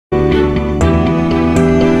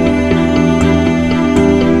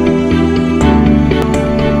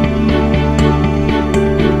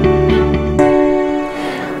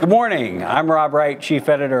morning. I'm Rob Wright, Chief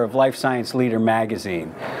Editor of Life Science Leader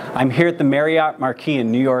magazine. I'm here at the Marriott Marquis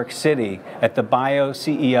in New York City at the Bio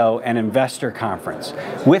CEO and Investor Conference.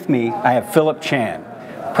 With me, I have Phillip Chan,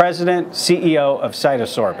 President, CEO of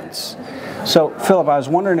CytoSorbents. So, Phillip, I was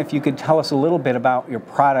wondering if you could tell us a little bit about your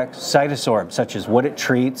product, CytoSorb, such as what it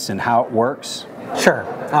treats and how it works. Sure.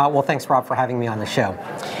 Well, thanks, Rob, for having me on the show.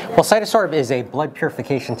 Well, CytoSorb is a blood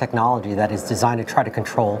purification technology that is designed to try to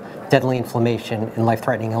control deadly inflammation and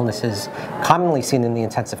life-threatening illnesses commonly seen in the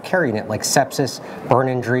intensive care unit, like sepsis, burn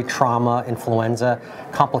injury, trauma, influenza,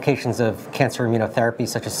 complications of cancer immunotherapy,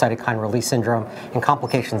 such as cytokine release syndrome, and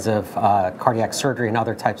complications of cardiac surgery and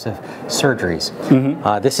other types of surgeries.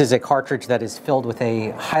 This is a cartridge that is filled with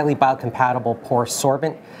a highly biocompatible porous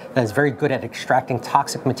sorbent that is very good at extracting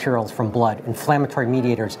toxic materials from blood, inflammatory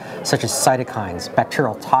mediators such as cytokines,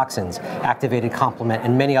 bacterial toxins, activated complement,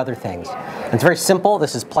 and many other things. And it's very simple.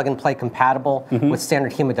 This is plug-and-play compatible with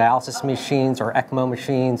standard hemodialysis machines or ECMO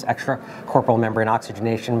machines, extracorporeal membrane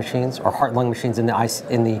oxygenation machines, or heart-lung machines in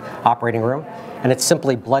the operating room. And it's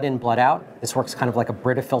simply blood in, blood out. This works kind of like a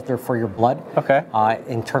Brita filter for your blood. Okay.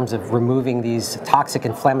 In terms of removing these toxic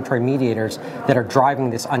inflammatory mediators that are driving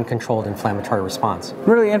this uncontrolled inflammatory response.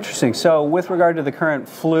 Really interesting. So with regard to the current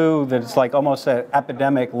flu that's like almost at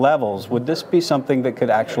epidemic levels, would this be something that could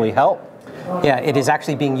actually help? Yeah, it is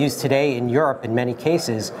actually being used today in Europe in many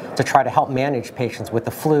cases to try to help manage patients with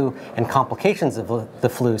the flu and complications of the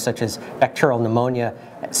flu, such as bacterial pneumonia,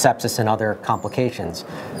 sepsis, and other complications.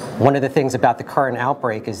 One of the things about the current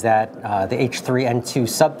outbreak is that the H3N2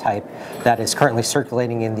 subtype that is currently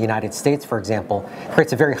circulating in the United States, for example,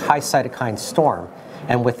 creates a very high cytokine storm.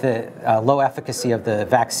 And with the low efficacy of the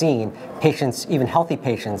vaccine, patients, even healthy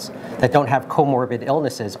patients that don't have comorbid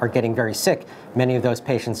illnesses, are getting very sick. Many of those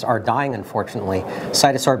patients are dying, unfortunately.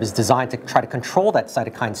 CytoSorb is designed to try to control that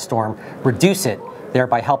cytokine storm, reduce it,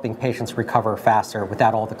 thereby helping patients recover faster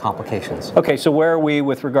without all the complications. Okay, so where are we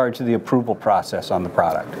with regard to the approval process on the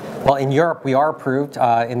product? Well, in Europe, we are approved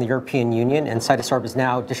in the European Union, and CytoSorb is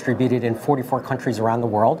now distributed in 44 countries around the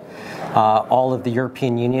world. All of the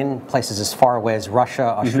European Union, places as far away as Russia,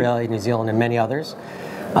 Australia, New Zealand, and many others.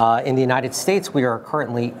 In the United States, we are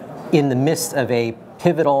currently in the midst of a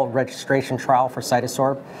pivotal registration trial for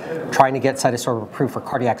CytoSorb, trying to get CytoSorb approved for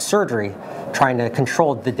cardiac surgery, trying to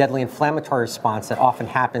control the deadly inflammatory response that often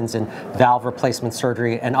happens in valve replacement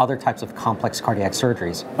surgery and other types of complex cardiac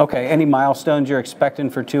surgeries. Okay, any milestones you're expecting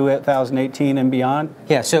for 2018 and beyond?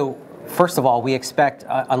 Yeah, so first of all, we expect,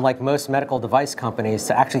 unlike most medical device companies,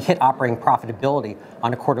 to actually hit operating profitability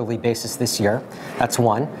on a quarterly basis this year. That's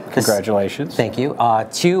one. Congratulations. Thank you.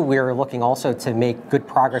 Two, we're looking also to make good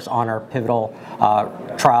progress on our pivotal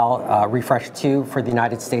trial, Refresh 2, for the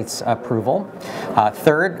United States approval.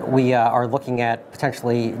 Third, we are looking at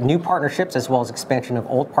potentially new partnerships as well as expansion of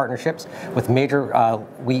old partnerships with major,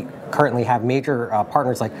 we currently have major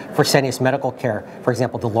partners like Fresenius Medical Care, for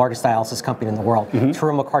example, the largest dialysis company in the world,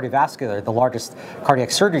 Terumo Cardiovascular, the largest cardiac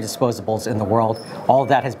surgery disposables in the world. All of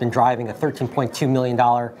that has been driving a $13.2 million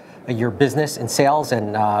a year business in sales,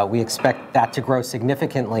 and we expect that to grow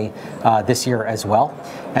significantly this year as well.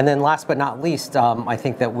 And then last but not least, I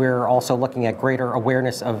think that we're also looking at greater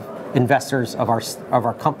awareness of investors of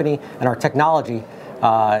our company and our technology.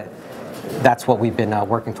 That's what we've been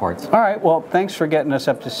working towards. All right, well, thanks for getting us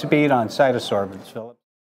up to speed on CytoSorbents, Phillip.